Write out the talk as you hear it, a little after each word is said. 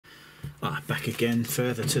Back again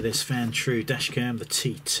further to this Vantrue Dashcam, the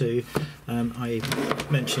T2. I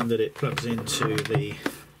mentioned that it plugs into the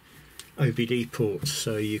OBD port,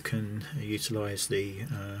 so you can utilise the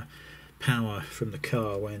power from the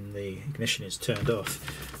car when the ignition is turned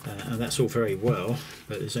off, and that's all very well,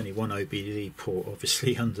 but there's only one OBD port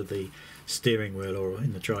obviously under the steering wheel or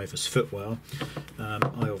in the driver's footwell.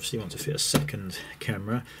 I obviously want to fit a second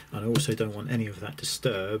camera, and I also don't want any of that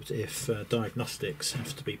disturbed if diagnostics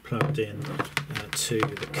have to be plugged in to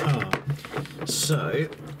the car. So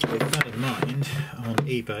with that in mind, on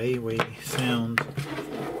eBay we found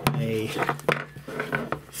a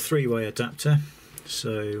three-way adapter.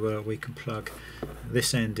 So we can plug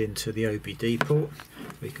this end into the OBD port,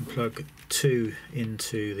 we can plug two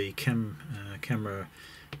into the camera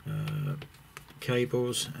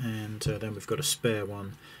cables, and then we've got a spare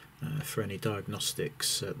one for any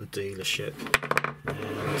diagnostics at the dealership.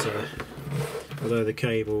 And although the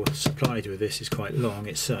cable supplied with this is quite long,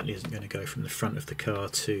 it certainly isn't going to go from the front of the car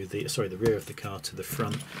to the rear of the car to the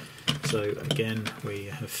front. So again, we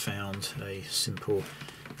have found a simple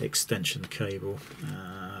extension cable.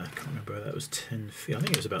 I can't remember whether that was 10 feet. I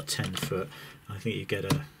think it was about 10 foot. I think you get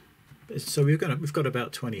a. So we've got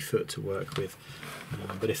about 20 foot to work with,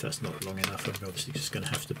 but if that's not long enough, I'm obviously just going to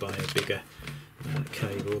have to buy a bigger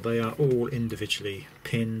cable. They are all individually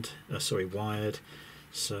wired.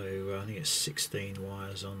 So I think it's 16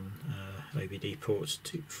 wires on OBD ports.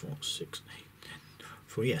 2, 4, 6, 8, 10,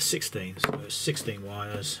 12, yeah, 16. So 16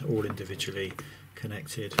 wires, all individually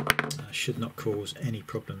connected. Should not cause any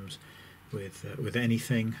problems with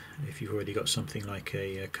anything. If you've already got something like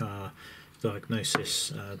a car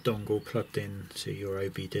diagnosis dongle plugged in to your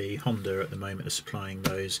OBD, Honda at the moment are supplying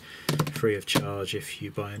those free of charge if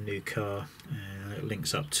you buy a new car, and it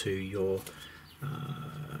links up to your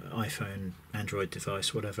iPhone, Android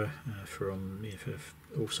device, whatever, for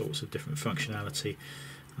all sorts of different functionality.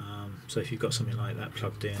 So if you've got something like that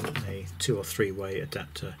plugged in, a 2 or 3 way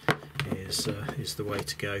adapter is the way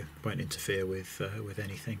to go. Won't interfere with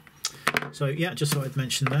anything. So yeah, just thought I'd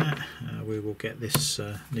mention that. We will get this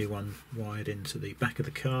new one wired into the back of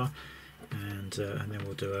the car, and then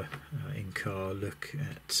we'll do a in-car look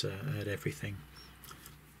at everything.